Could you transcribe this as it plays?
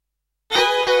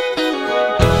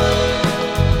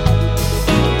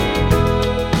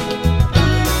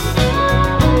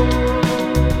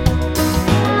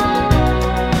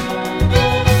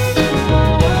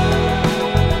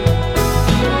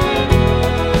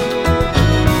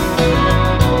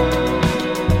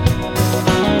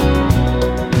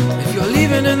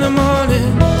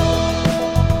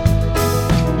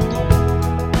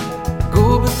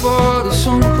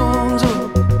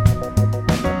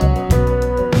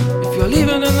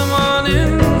leaving in the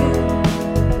morning.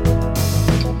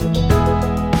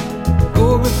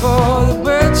 Go before the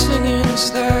bird singing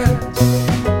starts.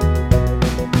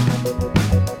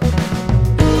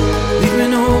 Leave me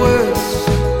no words,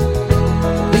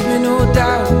 leave me no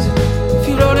doubt. If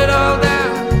you wrote it all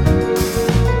down,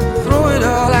 throw it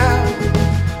all out,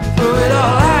 throw it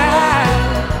all out.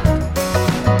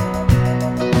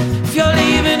 If you're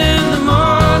leaving in the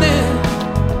morning,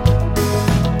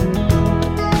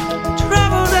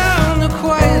 travel down the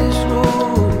quietest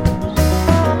road.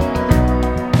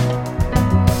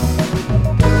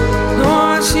 No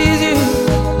one sees you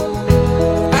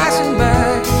passing by,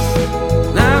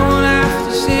 and I won't have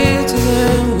to say to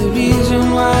them the reason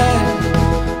why,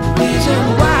 the reason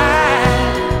why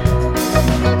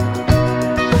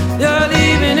you're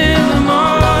leaving in the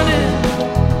morning.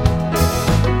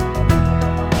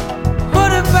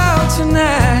 What about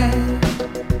tonight?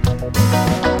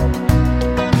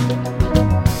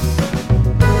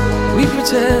 We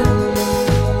pretend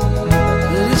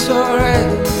that it's alright.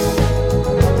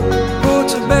 Go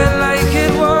to bed like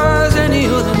it was any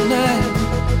other night,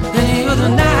 any other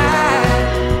night.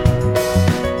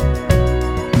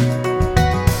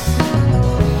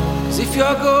 'Cause if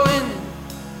you're going,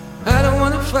 I don't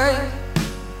wanna fight.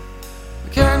 I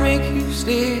can't make you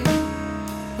stay,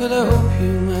 but I hope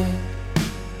you might.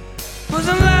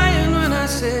 Wasn't lying when I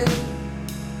said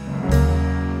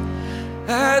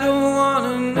I don't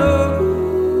wanna know.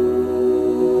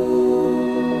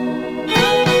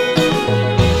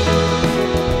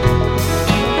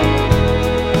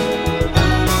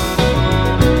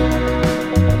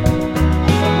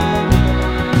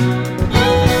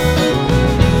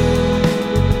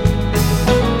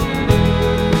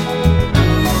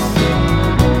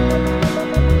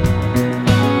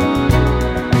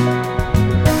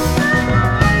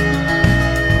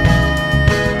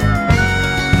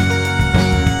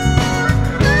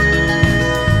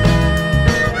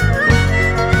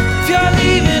 If you're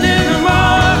leaving in the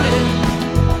morning,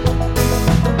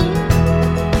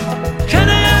 can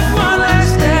I have one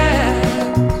last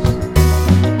dance?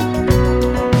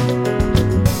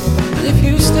 And if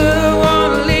you still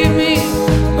wanna leave me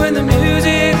when the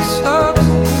music stops,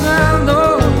 then I know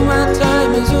my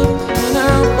time is up and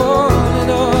I'll call it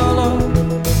all off.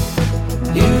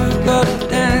 You gotta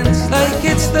dance like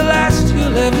it's the last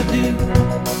you'll ever do.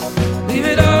 Leave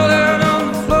it all out on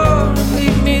the floor and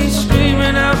leave me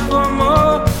screaming out for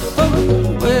more. Oh,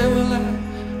 where will I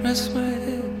rest my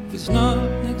head if it's not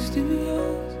next to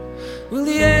yours? Will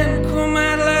the end come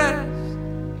at last?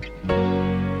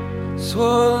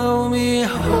 Swallow me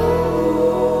whole.